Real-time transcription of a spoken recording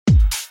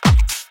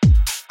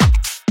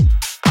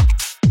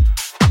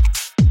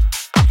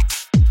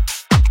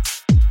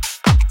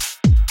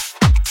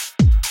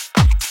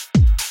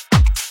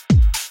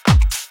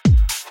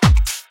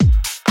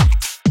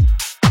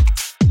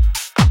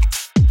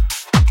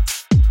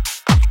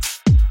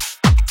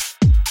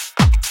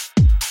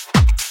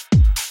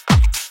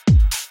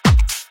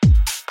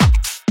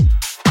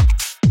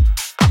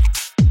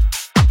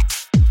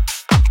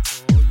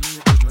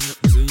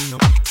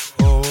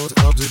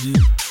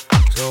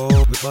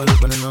start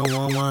opening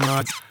 911.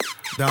 I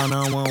down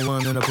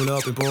 911 and I pull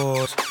up and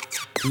pause.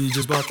 We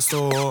just bought the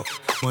store.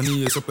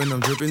 Money is up and I'm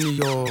dripping New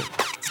York.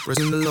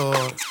 Praising the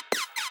Lord.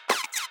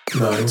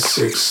 9,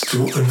 6,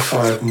 2 and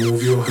 5.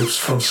 Move your hips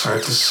from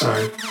side to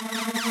side.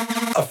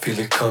 I feel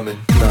it coming.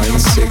 9,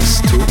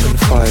 6, 2 and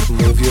 5.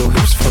 Move your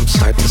hips from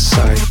side to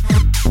side.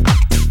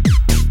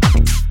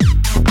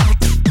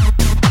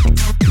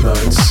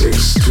 9,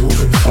 6, 2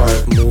 and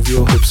 5. Move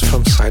your hips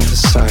from side to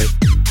side.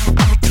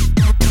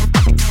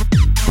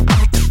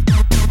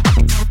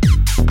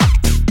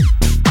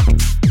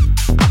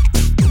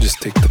 Just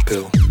take the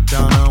pill.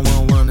 Down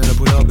 911 and I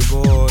pull up and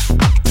pause.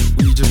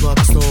 We just bought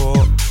the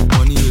store.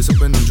 Money is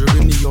up and I'm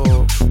dripping New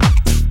York.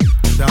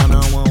 Down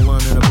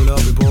 911 and I pull up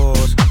and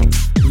pause.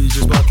 We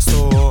just bought the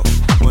store.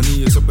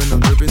 Money is up and I'm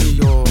dripping New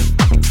York.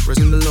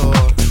 Praising the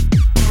Lord.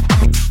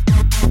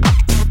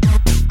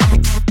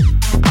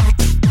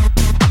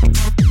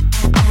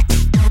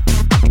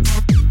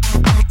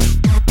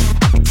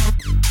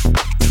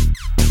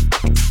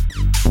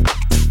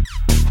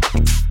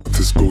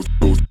 This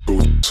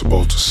boat's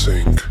about to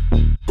sink.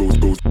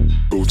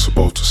 Boat's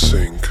about to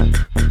sink.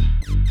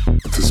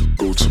 This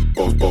boat's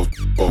about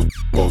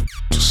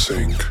to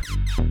sink.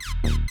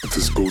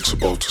 This boat's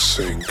about to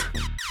sink.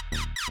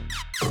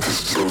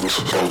 This boat's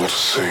about to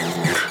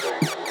sink.